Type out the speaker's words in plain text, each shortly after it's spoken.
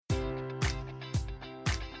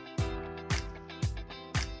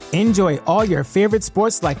Enjoy all your favorite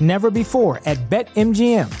sports like never before at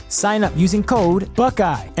BetMGM. Sign up using code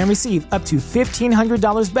Buckeye and receive up to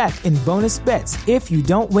 $1,500 back in bonus bets if you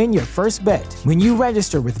don't win your first bet. When you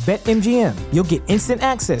register with BetMGM, you'll get instant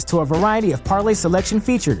access to a variety of parlay selection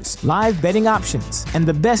features, live betting options, and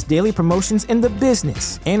the best daily promotions in the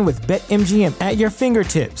business. And with BetMGM at your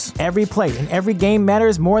fingertips, every play and every game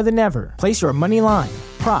matters more than ever. Place your money line,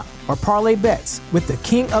 prop, or parlay bets with the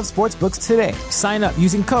king of sportsbooks today. Sign up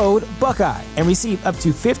using code Buckeye and receive up to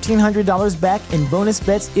 $1,500 back in bonus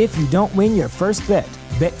bets if you don't win your first bet.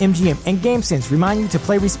 BetMGM and GameSense remind you to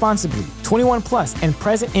play responsibly. 21 plus and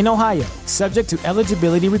present in Ohio, subject to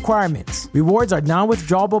eligibility requirements. Rewards are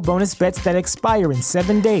non-withdrawable bonus bets that expire in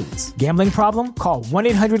 7 days. Gambling problem? Call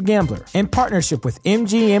 1-800-GAMBLER. In partnership with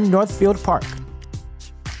MGM Northfield Park.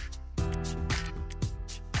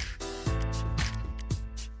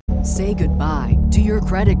 Say goodbye to your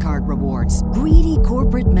credit card rewards. Greedy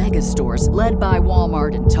corporate mega stores, led by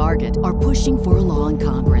Walmart and Target, are pushing for a law in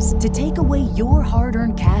Congress to take away your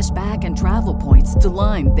hard-earned cash back and travel points to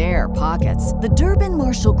line their pockets. The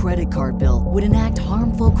Durbin-Marshall credit card bill would enact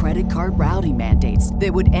harmful credit card routing mandates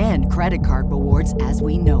that would end credit card rewards as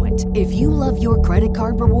we know it. If you love your credit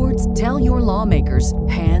card rewards, tell your lawmakers,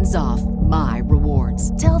 hands off my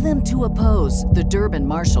rewards. Tell them to oppose the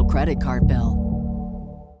Durbin-Marshall credit card bill.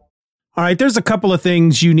 All right, there's a couple of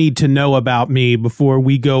things you need to know about me before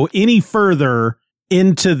we go any further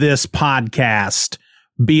into this podcast,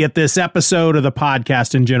 be it this episode or the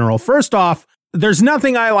podcast in general. First off, there's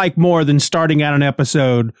nothing I like more than starting out an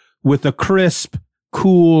episode with a crisp,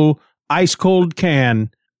 cool, ice-cold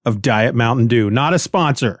can of Diet Mountain Dew. Not a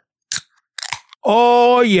sponsor.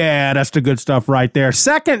 Oh, yeah, that's the good stuff right there.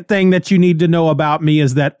 Second thing that you need to know about me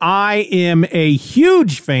is that I am a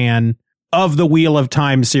huge fan of the Wheel of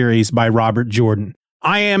Time series by Robert Jordan.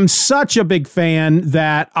 I am such a big fan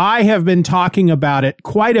that I have been talking about it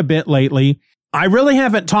quite a bit lately. I really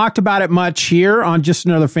haven't talked about it much here on Just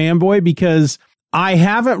Another Fanboy because I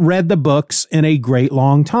haven't read the books in a great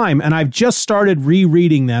long time, and I've just started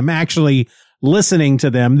rereading them, actually listening to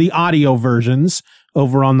them, the audio versions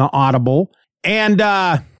over on the Audible. And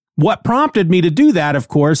what prompted me to do that, of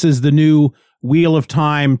course, is the new Wheel of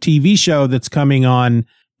Time TV show that's coming on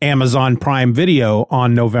Amazon Prime Video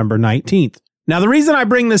on November 19th. Now, the reason I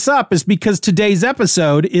bring this up is because today's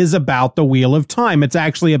episode is about the Wheel of Time. It's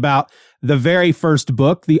actually about the very first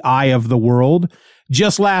book, The Eye of the World.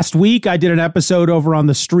 Just last week, I did an episode over on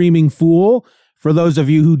The Streaming Fool. For those of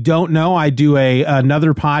you who don't know, I do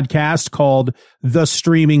another podcast called The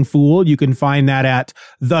Streaming Fool. You can find that at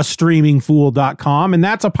thestreamingfool.com. And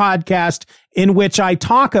that's a podcast in which I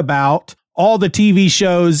talk about all the TV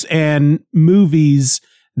shows and movies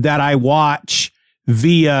that I watch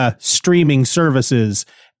via streaming services.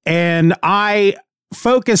 And I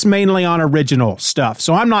focus mainly on original stuff.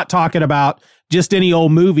 So I'm not talking about just any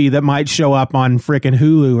old movie that might show up on frickin'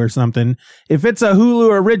 Hulu or something. If it's a Hulu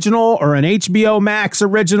original or an HBO Max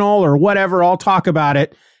original or whatever, I'll talk about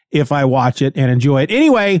it if I watch it and enjoy it.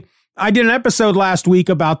 Anyway, I did an episode last week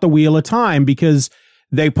about the Wheel of Time because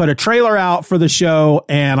they put a trailer out for the show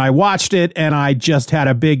and I watched it and I just had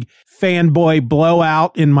a big fanboy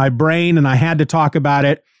blowout in my brain and I had to talk about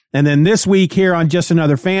it. And then this week here on Just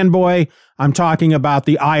Another Fanboy, I'm talking about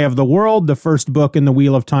The Eye of the World, the first book in the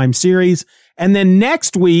Wheel of Time series. And then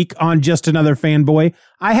next week on Just Another Fanboy,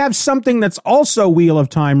 I have something that's also Wheel of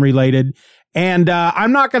Time related. And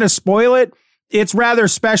I'm not going to spoil it. It's rather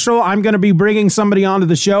special. I'm going to be bringing somebody onto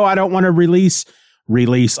the show. I don't want to release.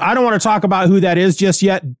 I don't want to talk about who that is just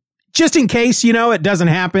yet. Just in case, it doesn't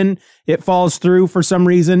happen. It falls through for some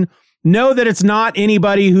reason. Know that it's not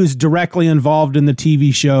anybody who's directly involved in the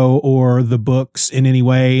TV show or the books in any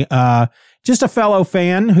way. Just a fellow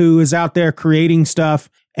fan who is out there creating stuff,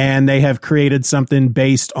 and they have created something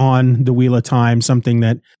based on the Wheel of Time, something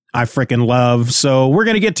that I freaking love. So we're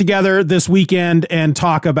going to get together this weekend and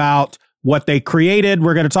talk about what they created.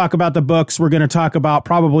 We're going to talk about the books. We're going to talk about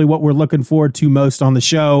probably what we're looking forward to most on the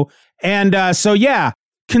show. And so, yeah,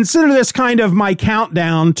 consider this kind of my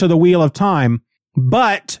countdown to the Wheel of Time.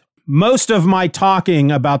 But most of my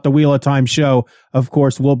talking about the Wheel of Time show, of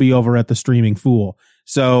course, will be over at The Streaming Fool.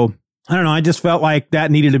 So, I don't know. I just felt like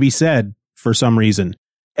that needed to be said for some reason.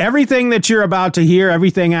 Everything that you're about to hear,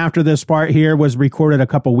 everything after this part here was recorded a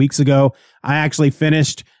couple weeks ago. I actually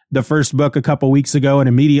finished the first book a couple weeks ago and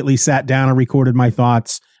immediately sat down and recorded my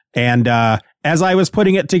thoughts. And as I was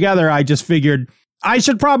putting it together, I just figured I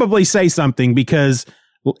should probably say something because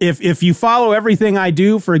if you follow everything I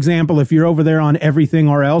do, for example, if you're over there on Everything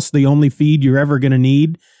or Else, the only feed you're ever going to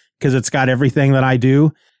need because it's got everything that I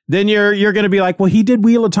do, then you're going to be like, well, he did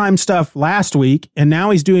Wheel of Time stuff last week, and now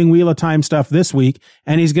he's doing Wheel of Time stuff this week,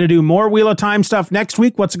 and he's going to do more Wheel of Time stuff next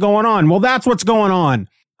week. What's going on? Well, that's what's going on.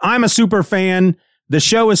 I'm a super fan. The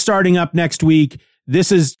show is starting up next week.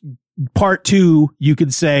 This is part 2, you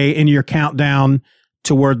could say, in your countdown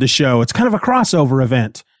toward the show. It's kind of a crossover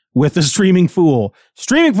event with the Streaming Fool.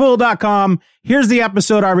 Streamingfool.com. Here's the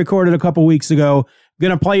episode I recorded a couple weeks ago. Going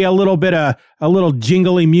to play a little bit of a little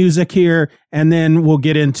jingly music here, and then we'll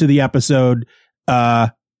get into the episode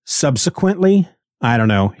subsequently. I don't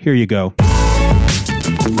know. Here you go.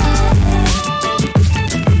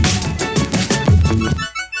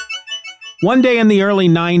 One day in the early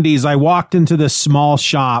 90s, I walked into this small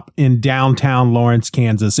shop in downtown Lawrence,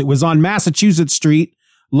 Kansas. It was on Massachusetts Street,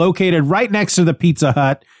 located right next to the Pizza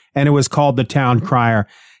Hut, and it was called the Town Crier.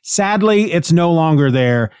 Sadly, it's no longer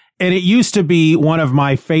there. And it used to be one of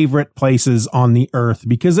my favorite places on the earth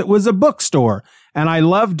because it was a bookstore. And I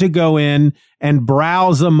loved to go in and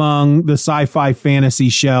browse among the sci-fi fantasy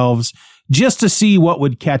shelves just to see what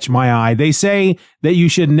would catch my eye. They say that you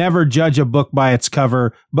should never judge a book by its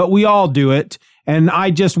cover, but we all do it. And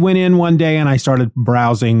I just went in one day and I started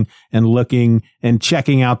browsing and looking and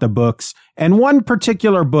checking out the books. And one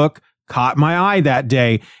particular book caught my eye that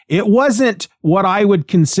day. It wasn't what I would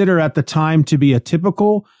consider at the time to be a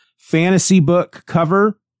typical fantasy book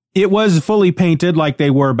cover. It was fully painted like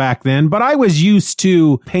they were back then, but I was used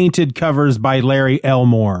to painted covers by Larry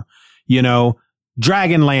Elmore,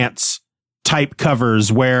 Dragonlance type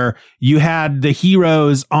covers where you had the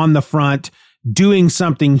heroes on the front doing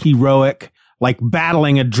something heroic, like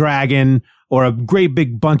battling a dragon or a great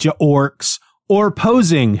big bunch of orcs, or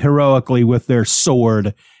posing heroically with their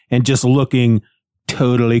sword and just looking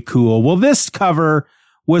totally cool. Well, this cover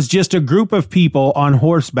was just a group of people on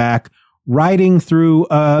horseback riding through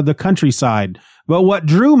the countryside. But what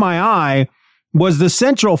drew my eye was the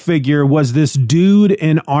central figure was this dude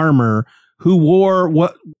in armor who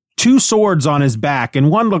wore 2 swords on his back,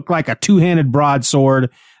 and one looked like a 2-handed broadsword.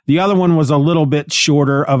 The other one was a little bit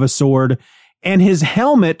shorter of a sword, and his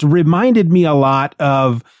helmet reminded me a lot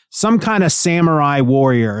of some kind of samurai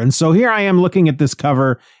warrior. And so here I am looking at this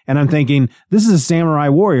cover and I'm thinking, this is a samurai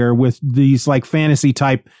warrior with these like fantasy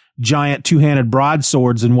type giant 2-handed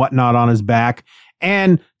broadswords and whatnot on his back.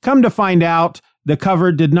 And come to find out, the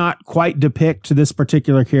cover did not quite depict this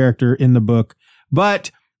particular character in the book,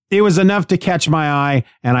 but it was enough to catch my eye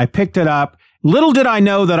and I picked it up. Little did I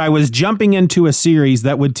know that I was jumping into a series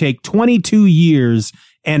that would take 22 years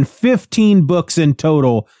and 15 books in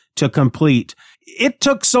total to complete. It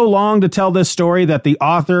took so long to tell this story that the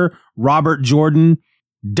author, Robert Jordan,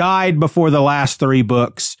 died before the last 3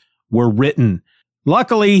 books were written.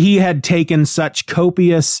 Luckily, he had taken such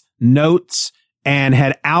copious notes and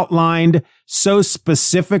had outlined so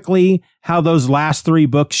specifically how those last 3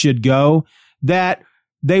 books should go that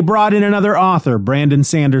they brought in another author, Brandon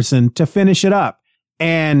Sanderson, to finish it up.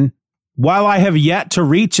 And while I have yet to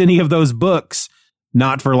reach any of those books,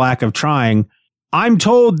 not for lack of trying, I'm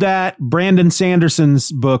told that Brandon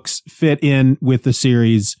Sanderson's books fit in with the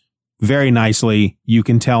series very nicely. You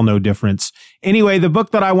can tell no difference. Anyway, the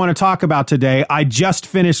book that I want to talk about today, I just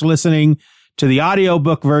finished listening to the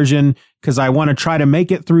audiobook version because I want to try to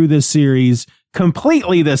make it through this series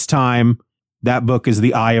completely this time. That book is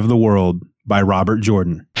The Eye of the World by Robert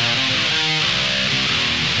Jordan.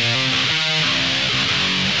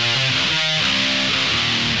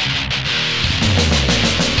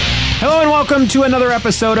 Hello and welcome to another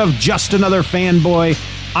episode of Just Another Fanboy.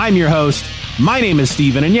 I'm your host. My name is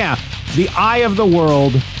Steven, and yeah, The Eye of the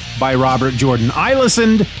World by Robert Jordan. I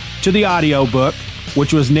listened to the audiobook,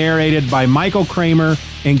 which was narrated by Michael Kramer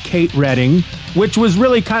and Kate Redding, which was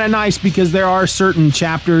really kind of nice because there are certain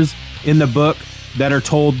chapters in the book that are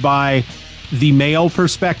told by the male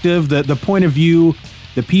perspective, the point of view,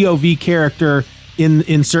 the POV character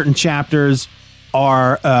in certain chapters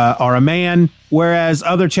are a man, whereas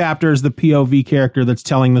other chapters, the POV character that's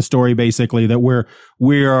telling the story, basically that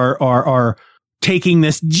we are taking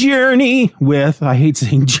this journey with. I hate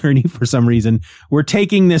saying journey for some reason. We're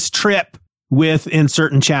taking this trip with in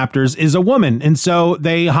certain chapters is a woman, and so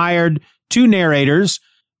they hired 2 narrators,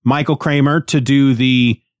 Michael Kramer to do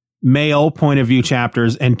the male point of view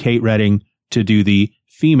chapters and Kate Redding to do the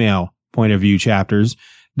female point of view chapters.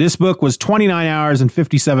 This book was 29 hours and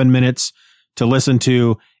 57 minutes to listen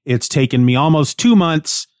to. It's taken me almost 2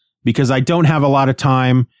 months because I don't have a lot of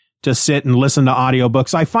time to sit and listen to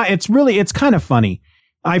audiobooks. I find it's kind of funny.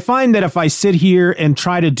 I find that if I sit here and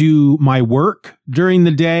try to do my work during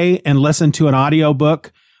the day and listen to an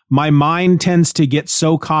audiobook, my mind tends to get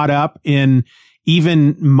so caught up in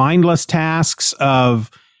even mindless tasks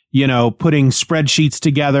of, putting spreadsheets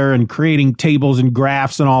together and creating tables and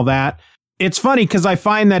graphs and all that. It's funny because I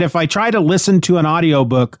find that if I try to listen to an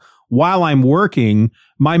audiobook while I'm working,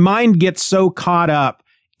 my mind gets so caught up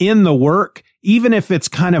in the work, even if it's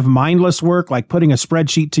kind of mindless work, like putting a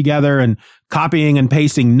spreadsheet together and copying and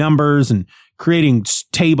pasting numbers and creating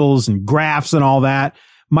tables and graphs and all that.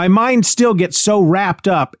 My mind still gets so wrapped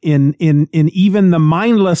up in even the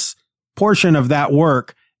mindless portion of that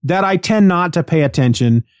work that I tend not to pay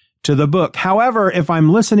attention to the book. However, if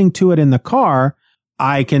I'm listening to it in the car,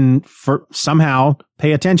 I can somehow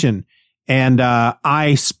pay attention. And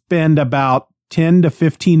I spend about 10 to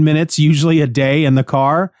 15 minutes usually a day in the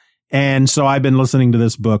car. And so I've been listening to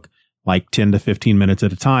this book like 10 to 15 minutes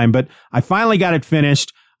at a time. But I finally got it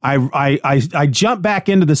finished. I jumped back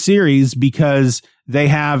into the series because they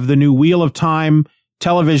have the new Wheel of Time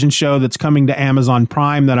television show that's coming to Amazon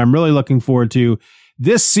Prime that I'm really looking forward to.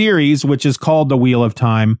 This series, which is called The Wheel of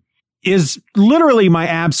Time, is literally my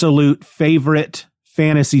absolute favorite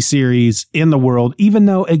fantasy series in the world, even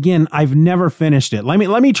though, again, I've never finished it. Let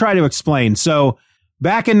me try to explain. So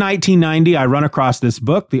back in 1990, I run across this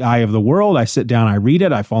book, The Eye of the World. I sit down, I read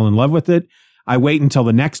it, I fall in love with it. I wait until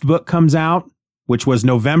the next book comes out, which was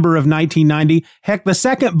November of 1990. Heck, the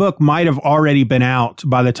second book might have already been out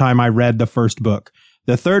by the time I read the first book.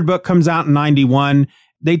 The third book comes out in 91.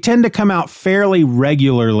 They tend to come out fairly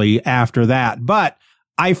regularly after that. But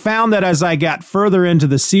I found that as I got further into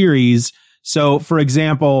the series, so for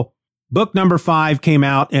example, book number 5 came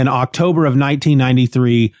out in October of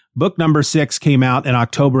 1993. Book number 6 came out in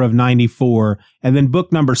October of 94. And then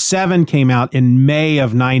book number 7 came out in May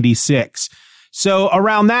of 96. So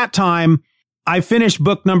around that time, I finished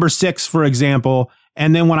book number 6, for example.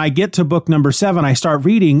 And then when I get to book number 7, I start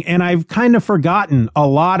reading and I've kind of forgotten a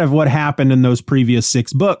lot of what happened in those previous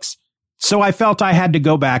 6 books. So I felt I had to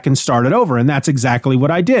go back and start it over. And that's exactly what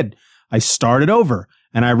I did. I started over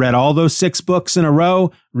and I read all those 6 books in a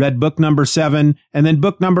row, read book number 7, and then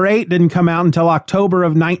book number 8 didn't come out until October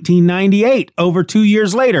of 1998, over 2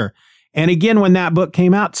 years later. And again, when that book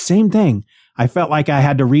came out, same thing. I felt like I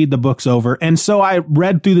had to read the books over. And so I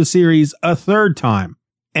read through the series a third time.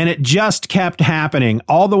 And it just kept happening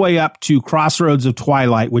all the way up to Crossroads of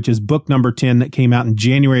Twilight, which is book number 10 that came out in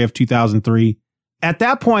January of 2003. At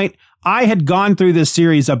that point, I had gone through this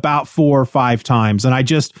series about 4 or 5 times, and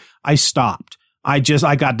I stopped. I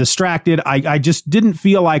got distracted. I just didn't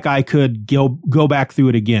feel like I could go back through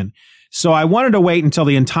it again. So I wanted to wait until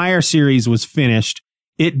the entire series was finished.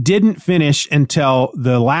 It didn't finish until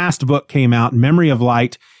the last book came out, Memory of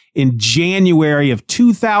Light, in January of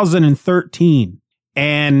 2013.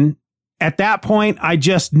 And at that point, I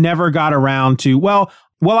just never got around to,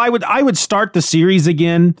 I would start the series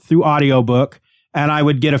again through audiobook, and I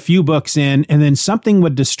would get a few books in, and then something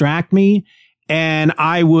would distract me, and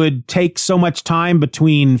I would take so much time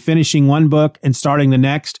between finishing one book and starting the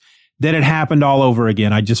next that it happened all over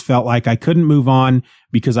again. I just felt like I couldn't move on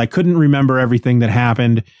because I couldn't remember everything that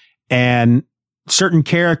happened, and certain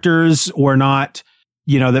characters were not,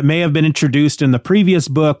 that may have been introduced in the previous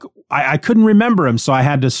book. I couldn't remember them, so I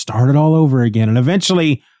had to start it all over again. And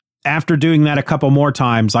eventually, after doing that a couple more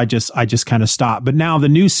times, I just kind of stopped. But now the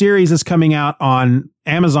new series is coming out on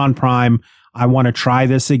Amazon Prime. I want to try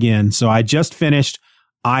this again. So I just finished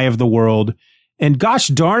Eye of the World. And gosh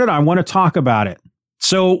darn it, I want to talk about it.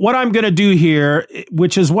 So what I'm going to do here,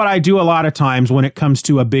 which is what I do a lot of times when it comes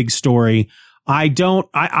to a big story, I don't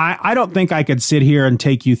think I could sit here and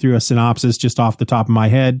take you through a synopsis just off the top of my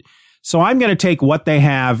head. So I'm going to take what they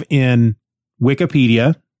have in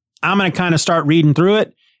Wikipedia. I'm going to kind of start reading through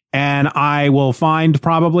it, and I will find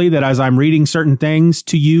probably that as I'm reading certain things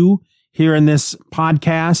to you here in this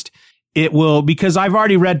podcast, it will, because I've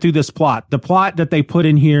already read through this plot. The plot that they put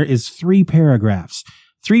in here is 3 paragraphs.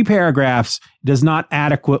 3 paragraphs does not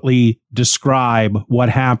adequately describe what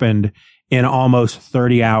happened in almost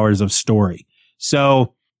 30 hours of story.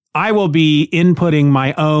 So I will be inputting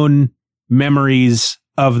my own memories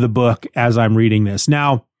of the book as I'm reading this.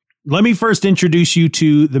 Now, let me first introduce you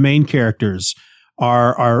to the main characters.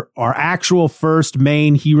 Our actual first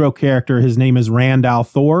main hero character, his name is Rand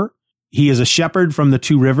al'Thor. He is a shepherd from the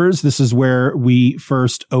 2 rivers. This is where we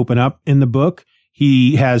first open up in the book.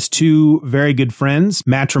 He has 2 very good friends,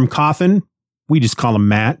 Matrim Cauthon. We just call him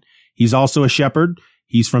Matt. He's also a shepherd.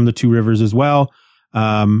 He's from the 2 rivers as well.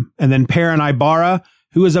 And then Perrin Ibarra,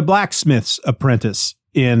 who is a blacksmith's apprentice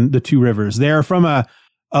in the 2 rivers. They're from a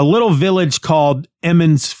little village called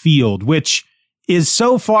Emond's Field, which is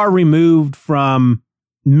so far removed from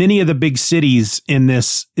many of the big cities in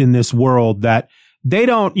this world that they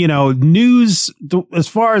don't, news, as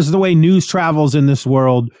far as the way news travels in this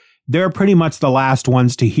world, they're pretty much the last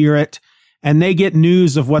ones to hear it. And they get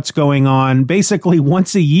news of what's going on basically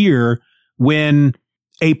once a year when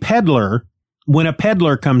a peddler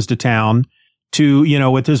comes to town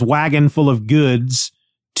to, with his wagon full of goods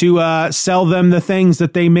to sell them the things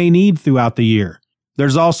that they may need throughout the year.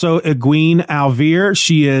 There's also Egwene Alvear.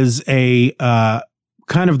 She is a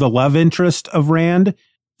kind of the love interest of Rand,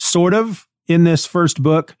 sort of, in this first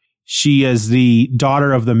book. She is the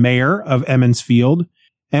daughter of the mayor of Emond's Field.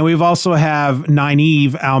 And we've also have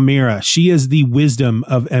Nynaeve Almira. She is the wisdom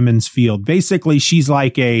of Emond's Field. Basically, she's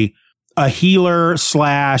like a healer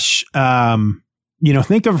slash,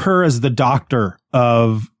 think of her as the doctor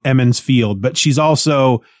of Emond's Field, but she's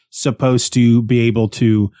also supposed to be able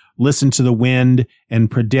to listen to the wind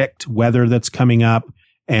and predict weather that's coming up.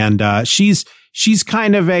 And she's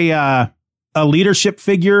kind of a leadership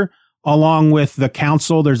figure along with the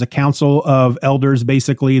council. There's a council of elders,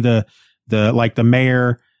 basically the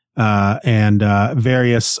mayor and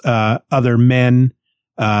various other men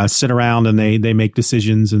sit around and they make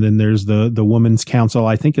decisions. And then there's the women's council,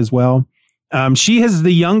 I think, as well. She has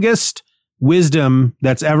the youngest wisdom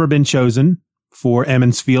that's ever been chosen for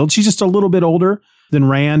Emond's Field. She's just a little bit older than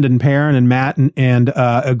Rand and Perrin and Mat and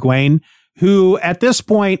Egwene, who at this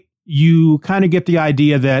point you kind of get the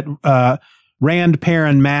idea that Rand,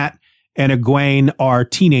 Perrin, Mat, and Egwene are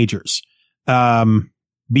teenagers.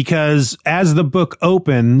 Because as the book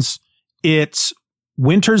opens, it's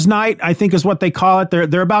Winter's Night, I think is what they call it.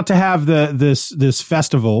 They're about to have this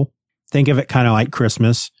festival. Think of it kind of like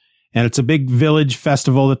Christmas. And it's a big village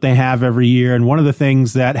festival that they have every year. And one of the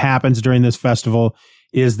things that happens during this festival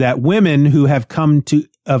is that women who have come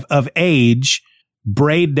of age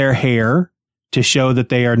braid their hair to show that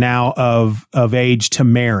they are now of age to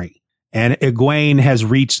marry. And Egwene has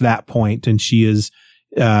reached that point, and she is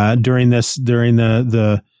during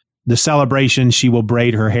the celebration, she will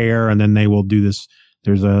braid her hair, and then they will do this.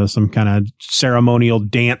 There's some kind of ceremonial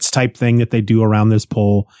dance type thing that they do around this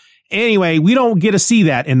pole. Anyway, we don't get to see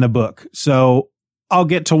that in the book, so I'll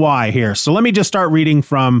get to why here. So let me just start reading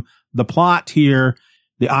from the plot here,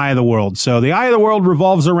 The Eye of the World. So The Eye of the World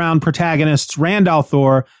revolves around protagonists Rand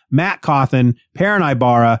al'Thor, Mat Cauthon, Perrin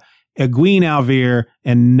Aybara, Egwene Alvear,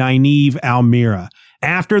 and Nynaeve Almira.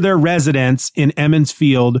 After their residence in Emond's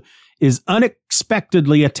Field is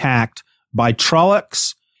unexpectedly attacked by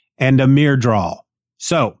Trollocs and a Myrddraal.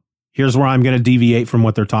 So here's where I'm going to deviate from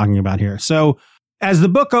what they're talking about here. So as the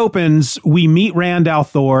book opens, we meet Rand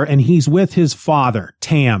al'Thor, and he's with his father,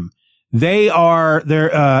 Tam. Rand's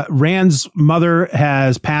mother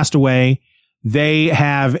has passed away. They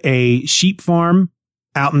have a sheep farm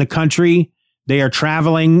out in the country. They are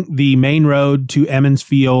traveling the main road to Emond's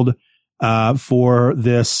Field for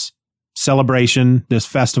this celebration, this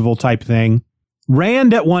festival type thing.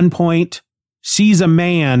 Rand at one point sees a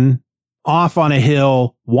man off on a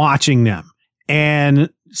hill watching them,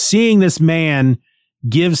 and seeing this man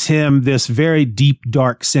gives him this very deep,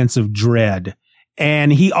 dark sense of dread.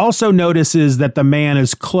 And he also notices that the man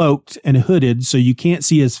is cloaked and hooded, so you can't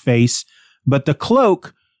see his face, but the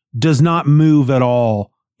cloak does not move at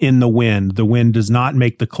all in the wind. The wind does not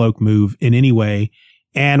make the cloak move in any way.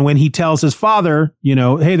 And when he tells his father,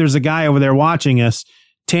 hey, there's a guy over there watching us,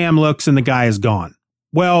 Tam looks and the guy is gone.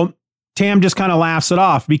 Well, Tam just kind of laughs it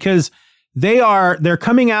off because they're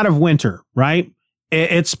coming out of winter, right?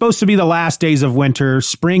 It's supposed to be the last days of winter.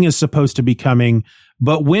 Spring is supposed to be coming,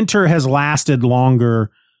 but winter has lasted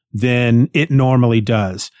longer than it normally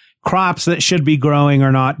does. Crops that should be growing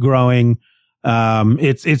are not growing.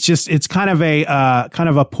 It's kind of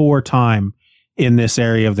a poor time in this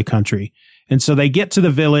area of the country. And so they get to the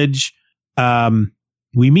village.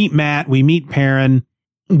 We meet Mat, we meet Perrin.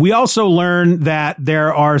 We also learn that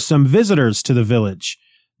there are some visitors to the village.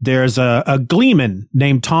 There's a gleeman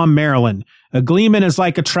named Tom Merrilin. A gleeman is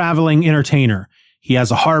like a traveling entertainer. He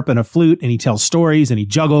has a harp and a flute, and he tells stories, and he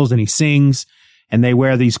juggles, and he sings. And they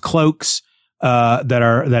wear these cloaks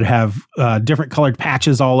that have different colored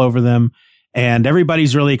patches all over them. And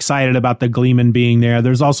everybody's really excited about the gleeman being there.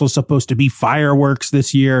 There's also supposed to be fireworks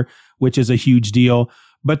this year, which is a huge deal.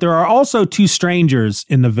 But there are also two strangers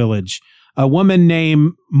in the village, a woman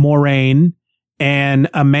named Moiraine and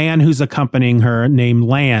a man who's accompanying her named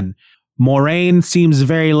Lan. Moiraine seems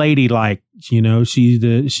very ladylike.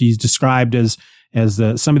 She's described as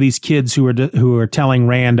some of these kids who are telling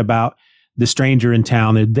Rand about the stranger in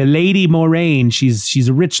town. The Lady Moiraine, she's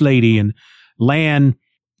a rich lady, and Lan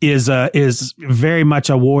is very much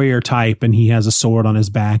a warrior type, and he has a sword on his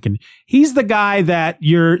back, and he's the guy that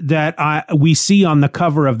we see on the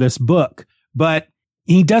cover of this book, but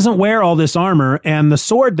he doesn't wear all this armor, and the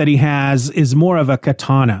sword that he has is more of a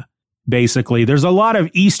katana. basically. There's a lot of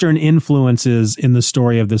Eastern influences in the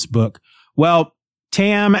story of this book. Well,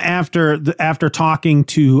 Tam, after talking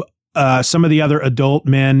to some of the other adult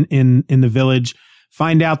men in the village,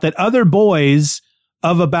 find out that other boys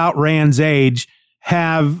of about Rand's age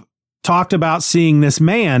have talked about seeing this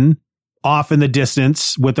man off in the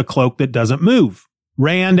distance with a cloak that doesn't move.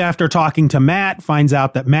 Rand, after talking to Matt, finds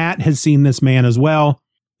out that Matt has seen this man as well,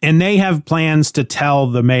 and they have plans to tell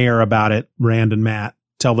the mayor about it. Rand and Matt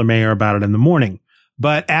tell the mayor about it in the morning.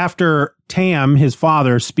 But after Tam, his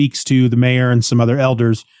father, speaks to the mayor and some other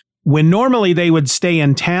elders, when normally they would stay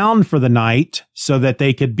in town for the night so that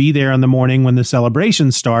they could be there in the morning when the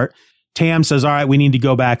celebrations start, Tam says, all right, we need to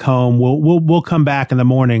go back home. We'll come back in the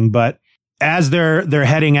morning. But as they're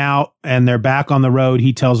heading out and they're back on the road,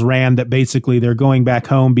 he tells Rand that basically they're going back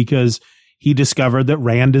home because he discovered that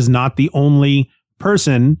Rand is not the only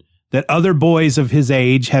person, that other boys of his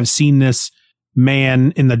age have seen this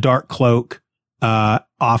man in the dark cloak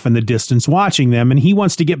off in the distance watching them. And he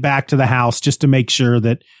wants to get back to the house just to make sure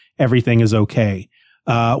that everything is okay.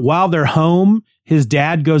 While they're home, his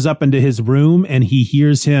dad goes up into his room and he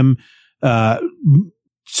hears him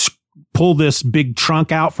pull this big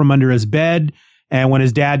trunk out from under his bed. And when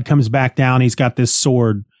his dad comes back down, he's got this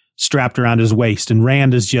sword strapped around his waist. And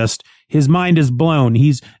Rand is just, his mind is blown.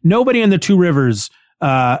 Nobody in the Two Rivers,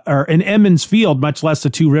 or in Emond's Field, much less the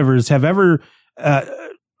Two Rivers, have ever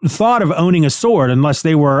thought of owning a sword unless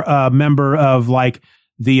they were a member of like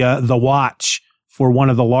the Watch for one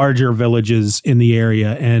of the larger villages in the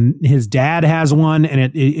area. And his dad has one,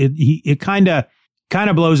 and it kind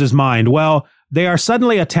of blows his mind. Well, they are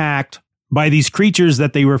suddenly attacked by these creatures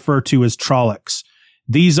that they refer to as Trollocs.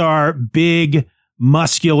 These are big,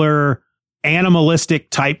 muscular, animalistic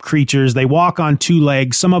type creatures. They walk on two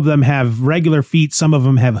legs. Some of them have regular feet. Some of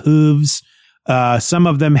them have hooves. Some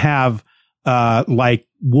of them have like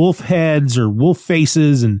wolf heads or wolf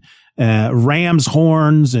faces and ram's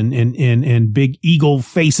horns and big eagle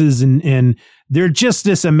faces. And they're just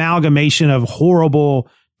this amalgamation of horrible,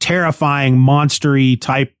 terrifying, monstery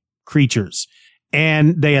type creatures.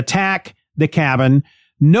 And they attack the cabin.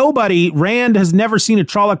 Rand has never seen a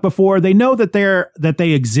Trolloc before. They know that they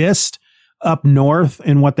exist up north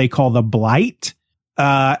in what they call the Blight,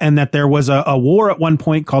 and that there was a war at one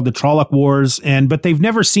point called the Trolloc Wars, but they've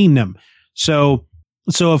never seen them. So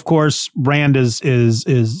of course, Rand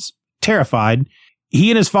is terrified.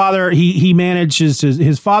 He and his father, he manages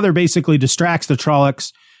his father basically distracts the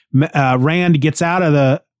Trollocs. Rand gets out of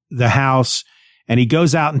the house and he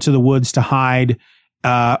goes out into the woods to hide.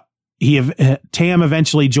 Tam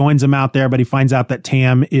eventually joins him out there, but he finds out that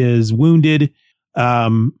Tam is wounded.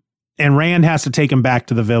 And Rand has to take him back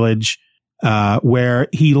to the village, where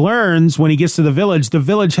he learns when he gets to the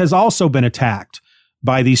village has also been attacked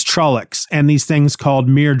by these Trollocs and these things called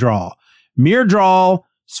Myrddraal. Myrddraal,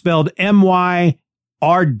 spelled Myrddraal.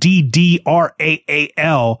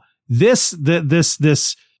 This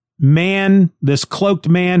man, this cloaked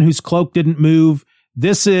man whose cloak didn't move.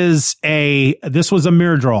 This was a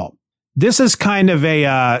Myrddraal. This is kind of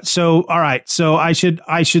all right. So I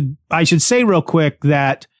should say real quick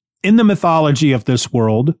that in the mythology of this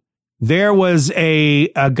world, there was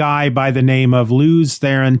a guy by the name of Lews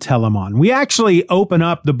Therin Telamon. We actually open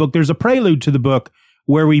up the book. There's a prelude to the book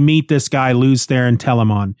where we meet this guy, Lews Therin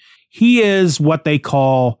Telamon. He is what they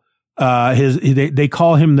call they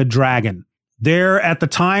call him the dragon. There, at the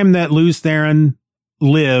time that Lews Therin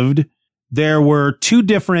lived, there were two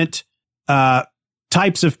different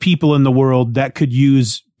types of people in the world that could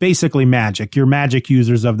use basically magic. Your magic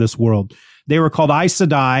users of this world. They were called Aes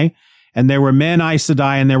Sedai, and there were men Aes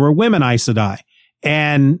Sedai and there were women Aes Sedai,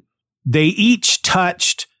 and they each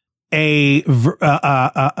touched a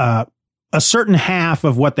certain half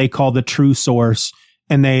of what they call the true source.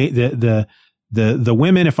 And the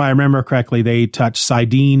women, if I remember correctly, they touched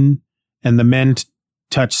Saidin, and the men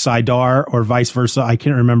touched Saidar, or vice versa. I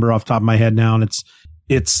can't remember off the top of my head now, and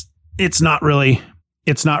it's not really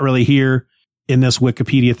here in this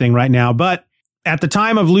Wikipedia thing right now. But at the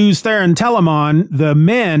time of Lews Therin Telamon, the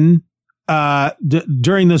men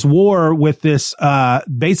during this war with this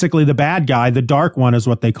basically the bad guy, the Dark One is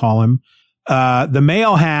what they call him. The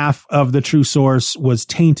male half of the true source was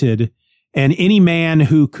tainted, and any man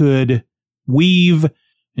who could weave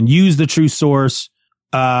and use the true source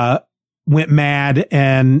went mad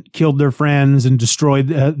and killed their friends and destroyed.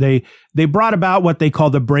 They brought about what they call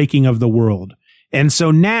the breaking of the world. And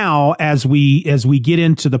so now, as we get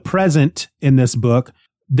into the present in this book,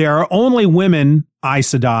 there are only women Aes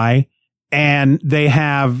Sedai, and they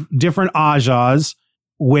have different Ajahs,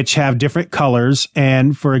 which have different colors.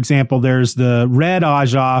 And for example, there's the red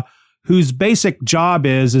Ajah, whose basic job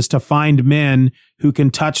is to find men who can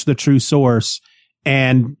touch the true source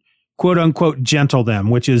and quote unquote gentle them,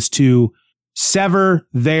 which is to sever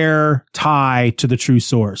their tie to the true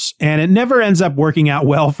source. And it never ends up working out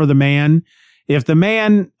well for the man. If the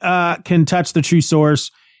man can touch the true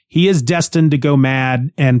source, he is destined to go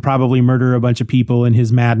mad and probably murder a bunch of people in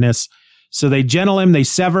his madness. So they gentle him, they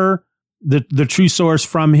sever the true source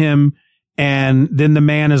from him, and then the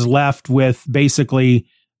man is left with basically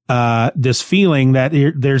this feeling that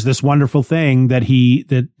there's this wonderful thing that he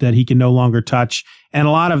can no longer touch, and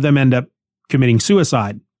a lot of them end up committing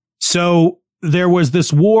suicide. So there was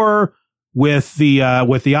this war with the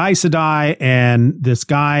Aes Sedai and this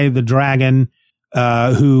guy, the dragon,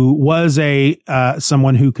 who was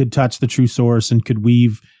someone who could touch the true source and could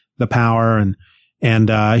weave the power,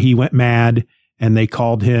 and he went mad, and they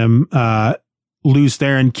called him Lews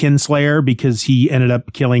Therin Kinslayer because he ended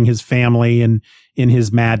up killing his family and in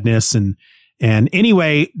his madness. And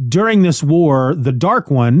anyway, during this war, the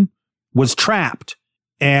Dark One was trapped.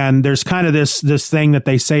 And there's kind of this thing that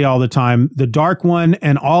they say all the time, the Dark One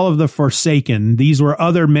and all of the Forsaken, these were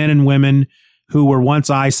other men and women who were once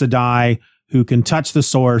Aes Sedai, who can touch the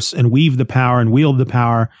source and weave the power and wield the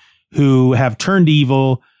power, who have turned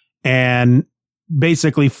evil and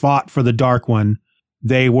basically fought for the Dark One.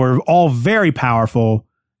 They were all very powerful,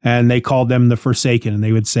 and they called them the Forsaken. And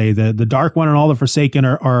they would say that the Dark One and all the Forsaken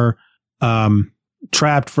are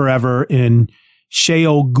trapped forever in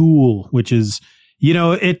Sheol Ghul, which is,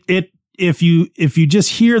 if you just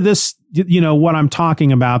hear this, what I'm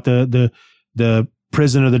talking about, the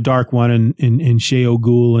prison of the Dark One in Sheol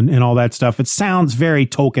Ghul and all that stuff, it sounds very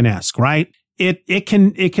Tolkien-esque, right? It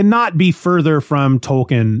cannot be further from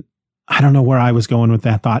Tolkien. I don't know where I was going with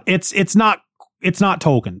that thought. It's not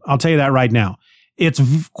Tolkien. I'll tell you that right now. It's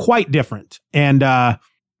quite different and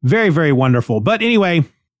very, very wonderful. But anyway,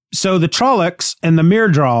 so the Trollocs and the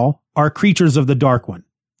Myrddraal are creatures of the Dark One.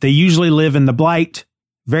 They usually live in the Blight.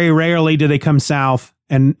 Very rarely do they come south,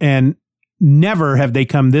 and never have they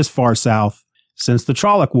come this far south since the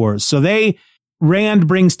Trolloc Wars. So Rand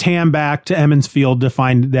brings Tam back to Emond's Field to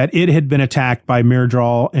find that it had been attacked by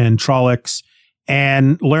Myrddraal and Trollocs,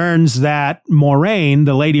 and learns that Moiraine,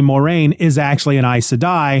 the Lady Moiraine, is actually an Aes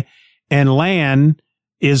Sedai, and Lan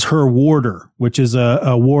is her warder, which is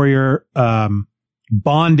a warrior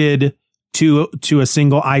bonded to a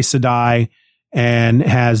single Aes Sedai, and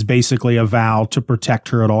has basically a vow to protect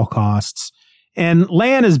her at all costs. And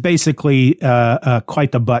Lan is basically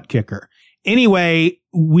quite the butt kicker. Anyway,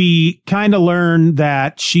 we kind of learn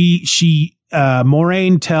that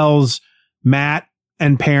Moiraine tells Mat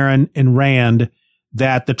and Perrin and Rand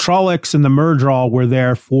that the Trollocs and the Myrddraal were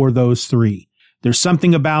there for those three. There's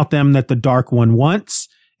something about them that the Dark One wants,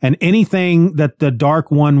 and anything that the Dark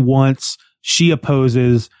One wants, she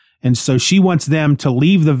opposes. And so she wants them to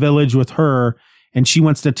leave the village with her, and she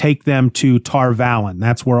wants to take them to Tar Valon.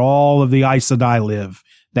 That's where all of the Aes Sedai live.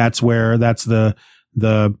 That's the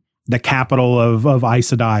capital of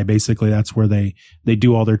Aes Sedai. Basically, that's where they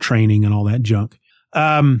do all their training and all that junk.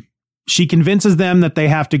 She convinces them that they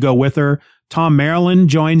have to go with her. Tom Merrilin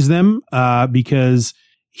joins them because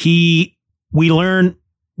we learn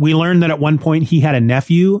that at one point he had a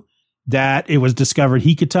nephew that it was discovered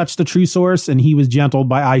he could touch the true source, and he was gentled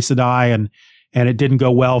by Aes Sedai, and it didn't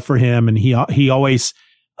go well for him. And he always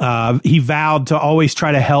vowed to always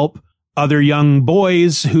try to help other young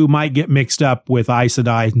boys who might get mixed up with Aes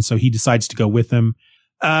Sedai, and so he decides to go with them.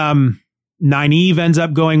 Nynaeve ends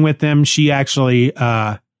up going with them. She actually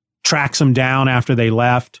tracks them down after they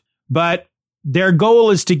left, but their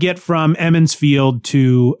goal is to get from Emond's Field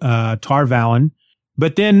to Tar Valon.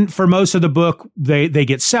 But then for most of the book, they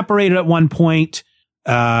get separated at one point,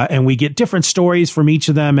 and we get different stories from each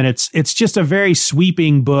of them. And it's just a very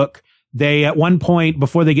sweeping book. They, at one point,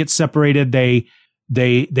 before they get separated, they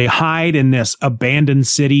hide in this abandoned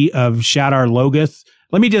city of Shadar Logoth.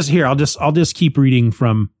 Let me I'll just keep reading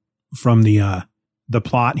from the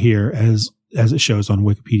plot here as it shows on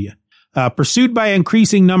Wikipedia. Pursued by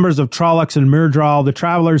increasing numbers of Trollocs and Myrddraal, the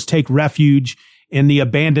travelers take refuge in the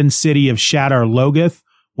abandoned city of Shadar Logoth,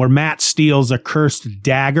 where Mat steals a cursed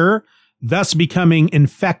dagger, thus becoming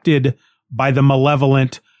infected by the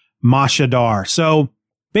malevolent Mashadar. So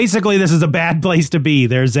basically, this is a bad place to be.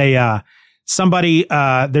 There's there's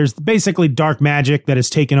basically dark magic that has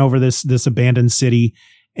taken over this abandoned city.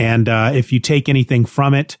 And if you take anything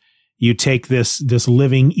from it, you take this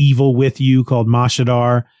living evil with you called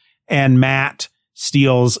Mashadar. And Mat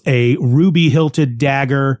steals a ruby-hilted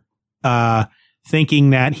dagger, thinking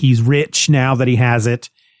that he's rich now that he has it,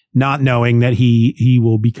 not knowing that he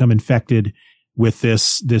will become infected with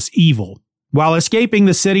this evil. While escaping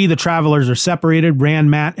the city, the travelers are separated.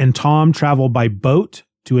 Rand, Mat, and Tom travel by boat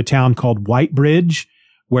to a town called Whitebridge,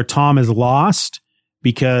 where Tom is lost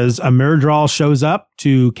because a Myrddraal shows up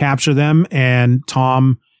to capture them, and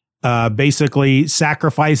Tom basically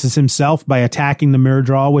sacrifices himself by attacking the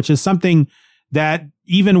Myrddraal, which is something that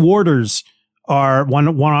even warders are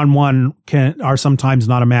one-on-one are sometimes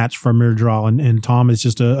not a match for Myrddraal, and Tom is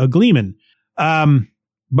just a gleeman.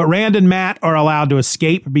 But Rand and Mat are allowed to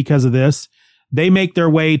escape because of this. They make their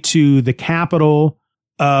way to the capital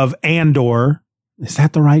of Andor. Is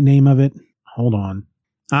that the right name of it? Hold on.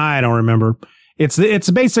 I don't remember. It's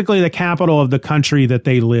basically the capital of the country that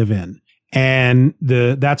they live in. And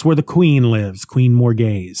that's where the Queen lives, Queen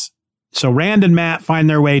Morghese. So Rand and Mat find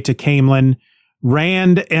their way to Caemlyn.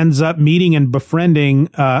 Rand ends up meeting and befriending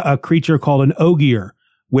a creature called an Ogier,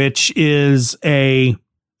 which is a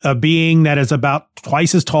being that is about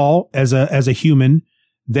twice as tall as a human.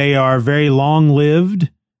 They are very long lived.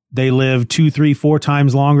 They live 2, 3, 4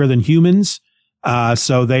 times longer than humans.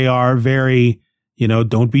 So they are very,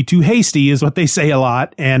 don't be too hasty is what they say a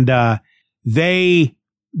lot. And they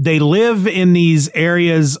live in these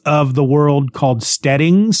areas of the world called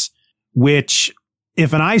steadings, which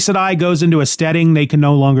if an Aes Sedai goes into a steading, they can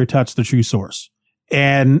no longer touch the true source.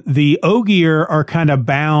 And the Ogier are kind of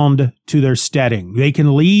bound to their steading. They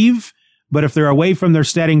can leave, but if they're away from their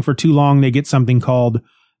steading for too long, they get something called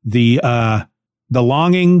the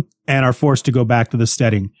longing and are forced to go back to the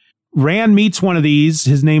steading. Rand meets one of these.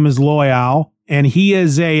 His name is Loial, and he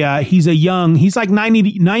is he's like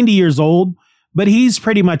 90 years old, but he's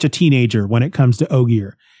pretty much a teenager when it comes to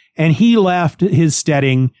Ogier. And he left his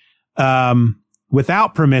steading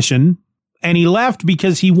without permission, and he left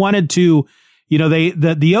because he wanted to,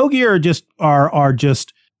 the Ogier are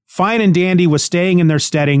just fine and dandy with staying in their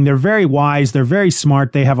steading. They're very wise. They're very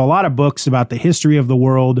smart. They have a lot of books about the history of the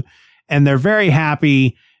world, and they're very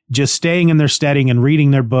happy just staying in their steading and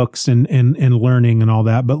reading their books and learning and all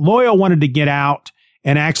that. But Loial wanted to get out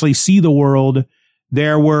and actually see the world.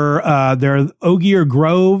 There were Ogier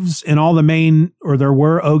groves in all there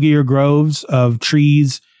were Ogier groves of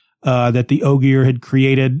trees that the Ogier had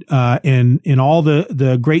created in all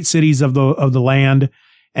the great cities of the land.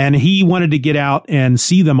 And he wanted to get out and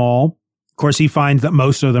see them all. Of course, he finds that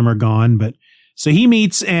most of them are gone. But so he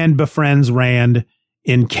meets and befriends Rand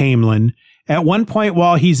in Caemlyn. At one point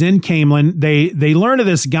while he's in Caemlyn, they learn of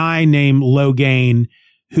this guy named Logain,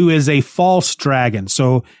 who is a false dragon.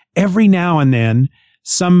 So every now and then,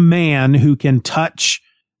 some man who can touch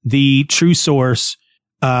the true source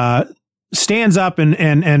stands up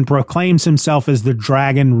and proclaims himself as the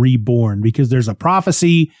dragon reborn, because there's a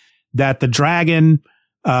prophecy that the dragon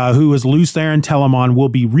who was loose there in Telamon will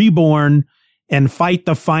be reborn and fight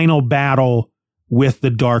the final battle with the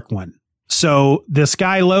Dark One. So this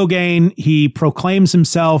guy Logain, he proclaims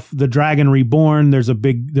himself the dragon reborn.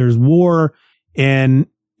 There's war in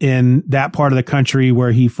that part of the country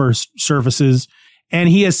where he first surfaces, and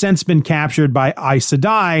he has since been captured by Aes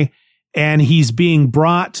Sedai, and he's being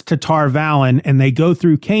brought to Tar Valon, and they go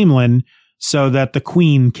through Caemlyn so that the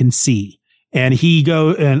Queen can see. And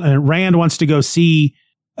Rand wants to go see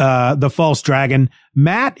the false dragon.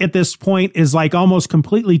 Mat at this point is like almost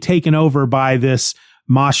completely taken over by this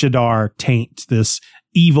Mashadar taint, this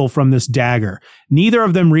evil from this dagger. Neither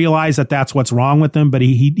of them realize that that's what's wrong with them, but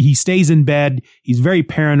he stays in bed. He's very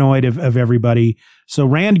paranoid of everybody. So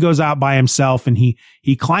Rand goes out by himself, and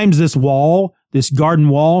he climbs this wall, this garden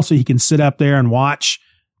wall, so he can sit up there and watch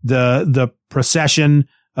the procession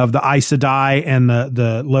of the Aes Sedai and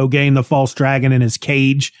the Logain, the false dragon, in his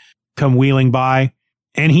cage come wheeling by.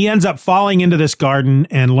 And he ends up falling into this garden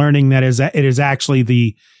and learning that it is actually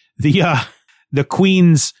the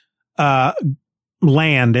Queen's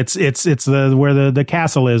land. It's where the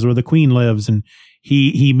castle is, where the Queen lives, and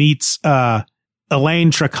he meets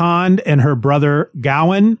Elaine Trakand and her brother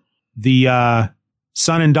Gawain, the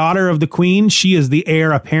son and daughter of the Queen. She is the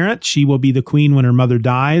heir apparent. She will be the Queen when her mother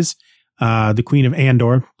dies. The Queen of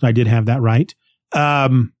Andor. I did have that right.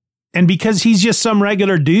 And because he's just some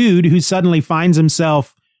regular dude who suddenly finds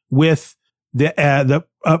himself with the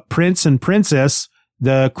prince and princess,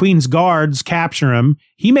 the Queen's guards capture him.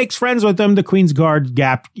 He makes friends with them. The Queen's guard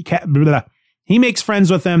he makes friends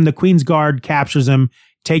with them. The Queen's guard captures him,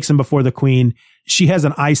 takes him before the Queen. She has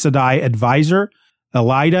an Aes Sedai advisor,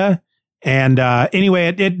 Elida. And anyway,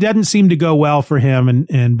 it doesn't seem to go well for him.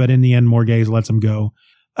 But in the end, Morghese lets him go.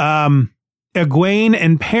 Egwene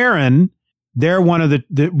and Perrin, they're one of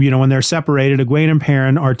when they're separated, Egwene and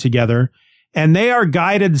Perrin are together, and they are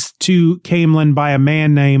guided to Caemlyn by a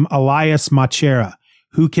man named Elias Machera,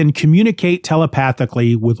 who can communicate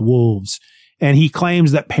telepathically with wolves. and he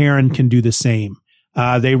claims that Perrin can do the same.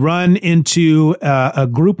 They run into a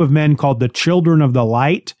group of men called the Children of the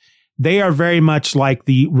Light. They are very much like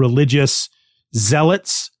the religious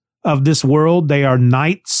zealots of this world. They are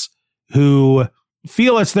knights who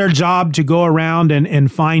feel it's their job to go around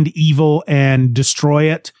and find evil and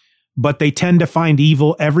destroy it, but they tend to find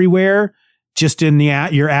evil everywhere. Just in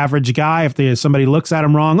your average guy, if somebody looks at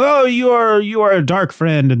him wrong, oh, you are a dark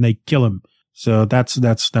friend, and they kill him. So that's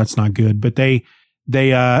not good. But they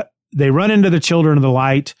run into the Children of the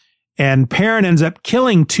Light, and Perrin ends up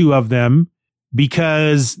killing 2 of them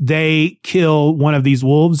because they kill one of these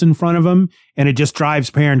wolves in front of him, and it just drives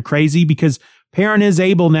Perrin crazy because Perrin is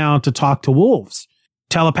able now to talk to wolves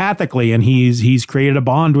telepathically, and he's created a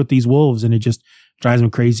bond with these wolves, and it just drives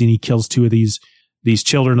him crazy, and he kills 2 of these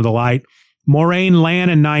Children of the Light. Moiraine, Lan,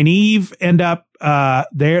 and Nynaeve end up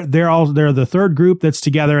they're the third group that's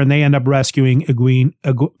together, and they end up rescuing Egwene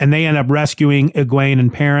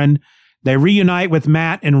and Perrin. They reunite with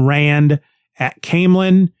Mat and Rand at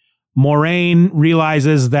Caemlyn. Moiraine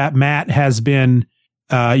realizes that Mat has been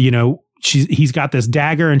he's got this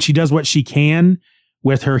dagger, and she does what she can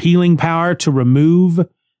with her healing power to remove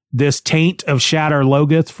this taint of Shadar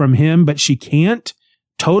Logoth from him, but she can't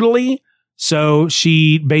totally. So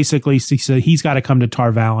she basically says he's got to come to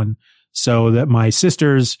Tar Valon so that my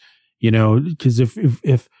sisters, because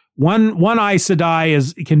if one Aes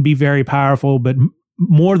Sedai can be very powerful, but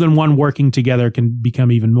more than one working together can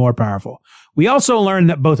become even more powerful. We also learned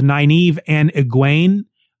that both Nynaeve and Egwene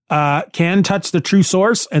can touch the true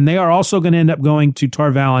source, and they are also going to end up going to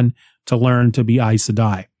Tar Valon to learn to be Aes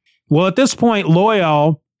Sedai. Well, at this point,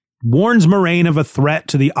 Loial warns Moiraine of a threat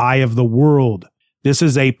to the Eye of the World. This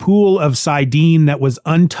is a pool of Saidin that was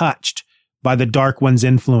untouched by the Dark One's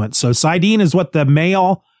influence. So Saidin is what the men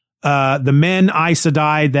Aes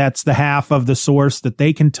Sedai, that's the half of the source that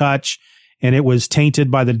they can touch, and it was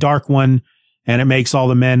tainted by the Dark One, and it makes all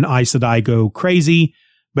the men Aes Sedai go crazy.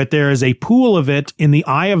 But there is a pool of it in the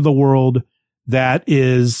Eye of the World that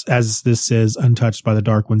is, as this says, untouched by the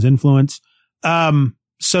Dark One's influence.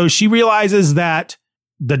 So she realizes that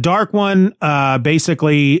the Dark One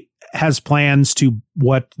basically has plans to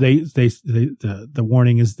what the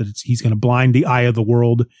warning is that he's going to blind the Eye of the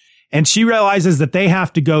World. And she realizes that they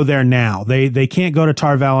have to go there now. They can't go to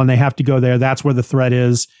Tar Valon. They have to go there. That's where the threat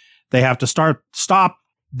is. They have to stop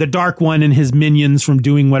the Dark One and his minions from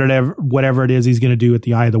doing whatever it is he's going to do at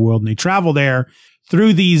the Eye of the World. And they travel there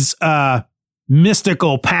through these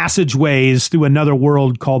mystical passageways through another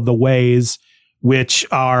world called the Ways, which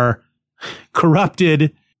are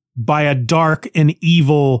corrupted by a dark and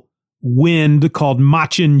evil wind called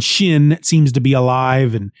Machin Shin that seems to be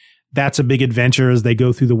alive, and that's a big adventure as they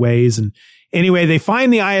go through the Ways. And anyway, they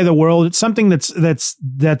find the Eye of the World. It's something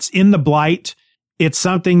that's in the Blight. It's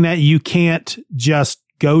something that you can't just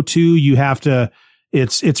go to. You have to.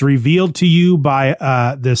 It's revealed to you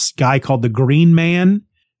by this guy called the Green Man,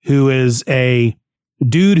 who is a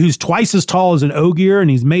dude who's twice as tall as an Ogier, and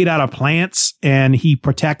he's made out of plants, and he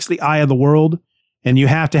protects the Eye of the World. And you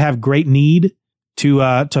have to have great need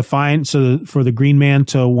to find, so for the Green Man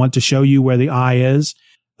to want to show you where the eye is.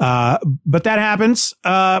 But that happens.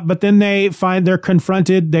 But then they're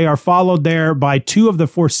confronted. They are followed there by 2 of the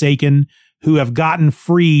Forsaken who have gotten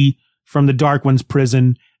free from the Dark One's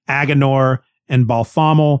prison, Aginor and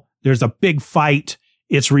Balthamel. There's a big fight.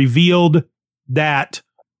 It's revealed that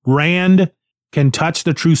Rand can touch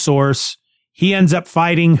the true source. He ends up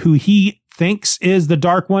fighting who he thinks is the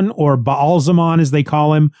Dark One, or Baalzamon as they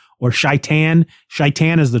call him, or Shaitan.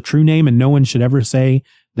 Shaitan is the true name, and no one should ever say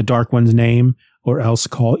the Dark One's name or else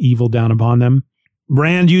call evil down upon them.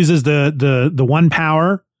 Rand uses the one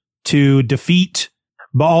power to defeat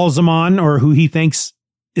Baalzamon, or who he thinks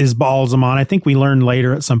is Baalzamon. I think we learn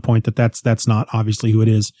later at some point that that's not obviously who it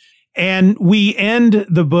is. And we end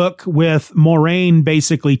the book with Moiraine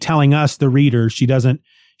basically telling us, the reader, she doesn't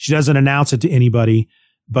announce it to anybody,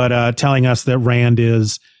 but telling us that Rand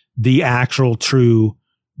is the actual true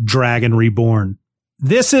Dragon Reborn.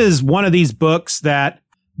 This is one of these books that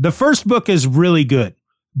the first book is really good,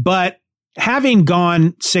 but having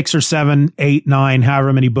gone 6 or 7, 8, 9,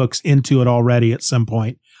 however many books into it already at some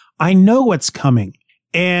point, I know what's coming.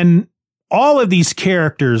 And all of these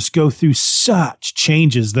characters go through such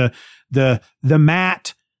changes. The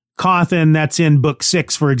Mat Cauthon that's in book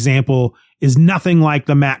 6, for example, is nothing like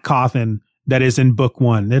the Mat Cauthon that is in book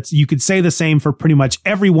 1. You could say the same for pretty much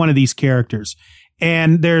every one of these characters.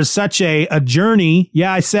 And there's such a journey.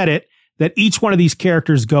 Yeah, I said it, that each one of these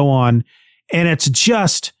characters go on. And it's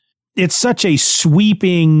such a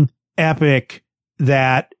sweeping epic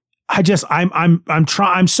that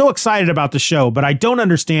I'm so excited about the show, but I don't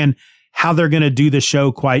understand how they're going to do the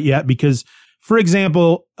show quite yet. Because, for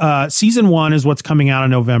example, season 1 is what's coming out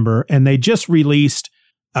in November, and they just released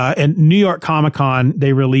at New York Comic Con,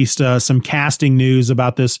 they released some casting news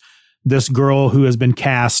about this girl who has been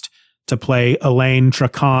cast to play Elaine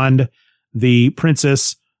Tracond, the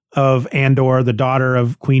princess of Andor, the daughter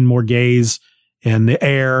of Queen Morghese and the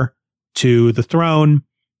heir to the throne.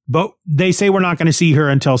 But they say we're not going to see her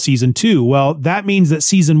until season 2. Well, that means that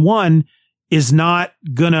season 1 is not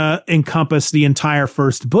going to encompass the entire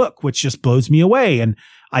first book, which just blows me away. And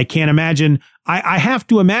I can't imagine, I have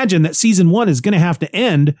to imagine that season 1 is going to have to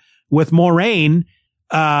end with Moiraine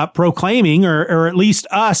proclaiming, or at least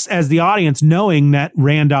us as the audience knowing that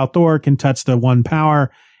Rand al'Thor can touch the one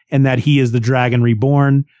power and that he is the dragon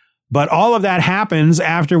reborn. But all of that happens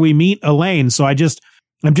after we meet Elaine. So I'm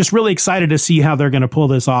just really excited to see how they're going to pull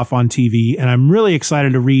this off on TV. And I'm really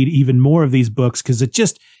excited to read even more of these books because it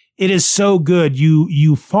is so good.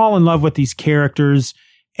 You fall in love with these characters,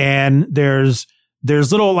 and there's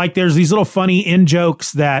these little funny in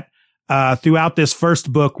jokes that throughout this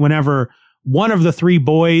first book, whenever one of the 3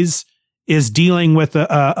 boys is dealing with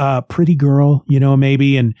a pretty girl,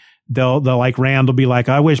 maybe, and they'll like Rand will be like,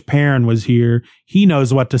 I wish Perrin was here. He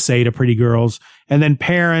knows what to say to pretty girls. And then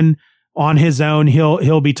Perrin on his own,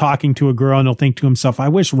 he'll be talking to a girl and he'll think to himself, I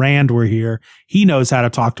wish Rand were here. He knows how to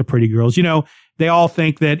talk to pretty girls. They all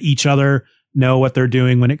think that each other know what they're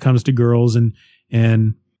doing when it comes to girls.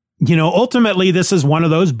 And ultimately this is one of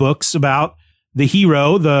those books about the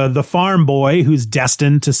hero, the farm boy who's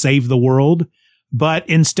destined to save the world. But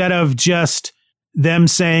instead of just them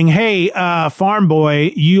saying, hey, farm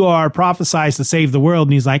boy, you are prophesized to save the world.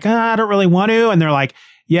 And he's like, I don't really want to. And they're like,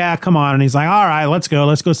 yeah, come on. And he's like, all right, let's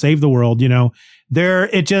go save the world.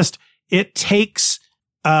 It takes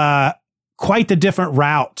quite the different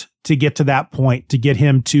route to get to that point, to get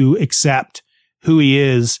him to accept who he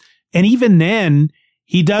is. And even then,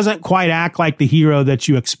 he doesn't quite act like the hero that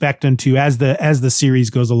you expect him to as the series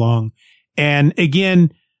goes along. And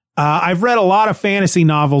again, I've read a lot of fantasy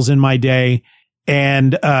novels in my day,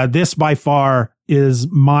 and this by far is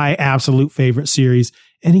my absolute favorite series.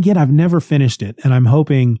 And again, I've never finished it, and I'm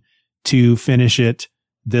hoping to finish it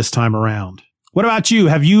this time around. What about you?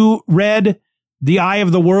 Have you read The Eye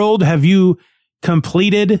of the World? Have you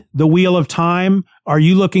completed The Wheel of Time? Are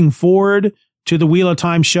you looking forward to the Wheel of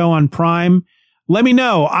Time show on Prime? Let me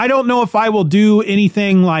know. I don't know if I will do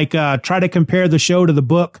anything like try to compare the show to the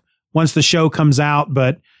book once the show comes out,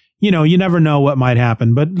 but you never know what might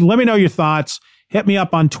happen. But let me know your thoughts. Hit me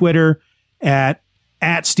up on Twitter at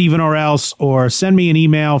Stephen or else, or send me an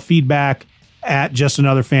email, feedback at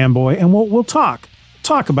justanotherfanboy, and we'll talk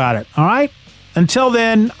about it. All right. Until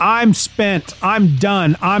then, I'm spent. I'm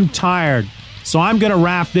done. I'm tired. So I'm going to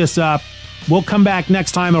wrap this up. We'll come back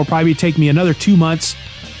next time. It'll probably take me another 2 months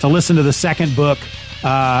to listen to the second book.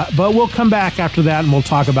 But we'll come back after that and we'll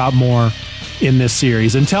talk about more in this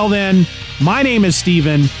series. Until then, my name is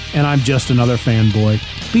Stephen and I'm just another fanboy.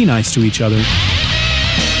 Be nice to each other.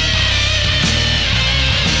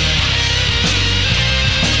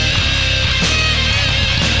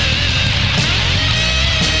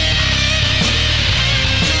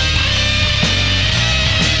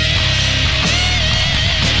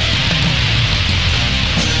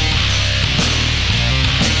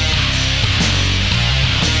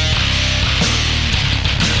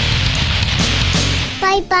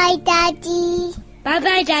 Bye-bye, Daddy.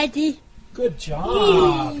 Bye-bye, Daddy. Good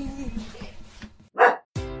job.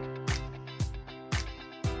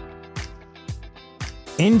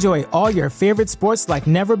 Enjoy all your favorite sports like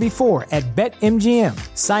never before at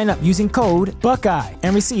BetMGM. Sign up using code Buckeye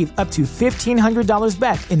and receive up to $1,500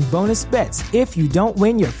 back in bonus bets if you don't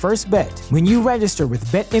win your first bet. When you register with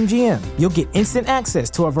BetMGM, you'll get instant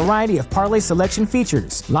access to a variety of parlay selection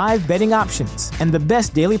features, live betting options, and the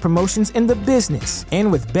best daily promotions in the business.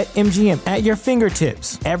 And with BetMGM at your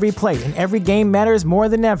fingertips, every play and every game matters more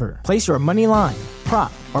than ever. Place your money line,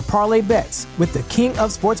 prop, or parlay bets with the king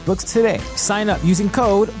of sportsbooks today. Sign up using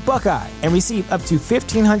code Buckeye and receive up to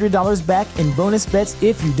 $1,500 back in bonus bets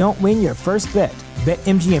if you don't win your first bet.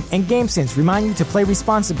 BetMGM and GameSense remind you to play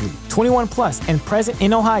responsibly. 21 plus and present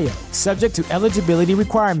in Ohio, subject to eligibility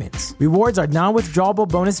requirements. Rewards are non-withdrawable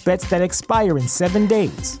bonus bets that expire in 7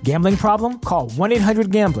 days. Gambling problem? Call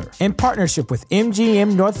 1-800-GAMBLER. In partnership with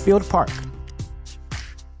MGM Northfield Park.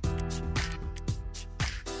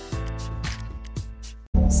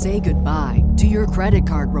 Say goodbye to your credit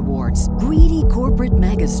card rewards. Greedy corporate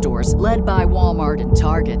mega stores, led by Walmart and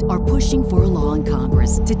Target, are pushing for a law in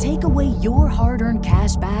Congress to take away your hard-earned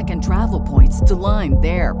cash back and travel points to line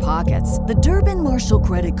their pockets. The Durbin-Marshall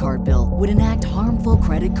credit card bill would enact harmful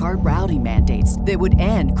credit card routing mandates that would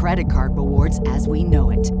end credit card rewards as we know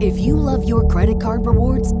it. If you love your credit card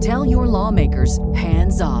rewards, tell your lawmakers,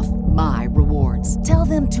 hands off my rewards. Tell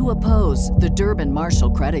them to oppose the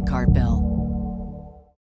Durbin-Marshall credit card bill.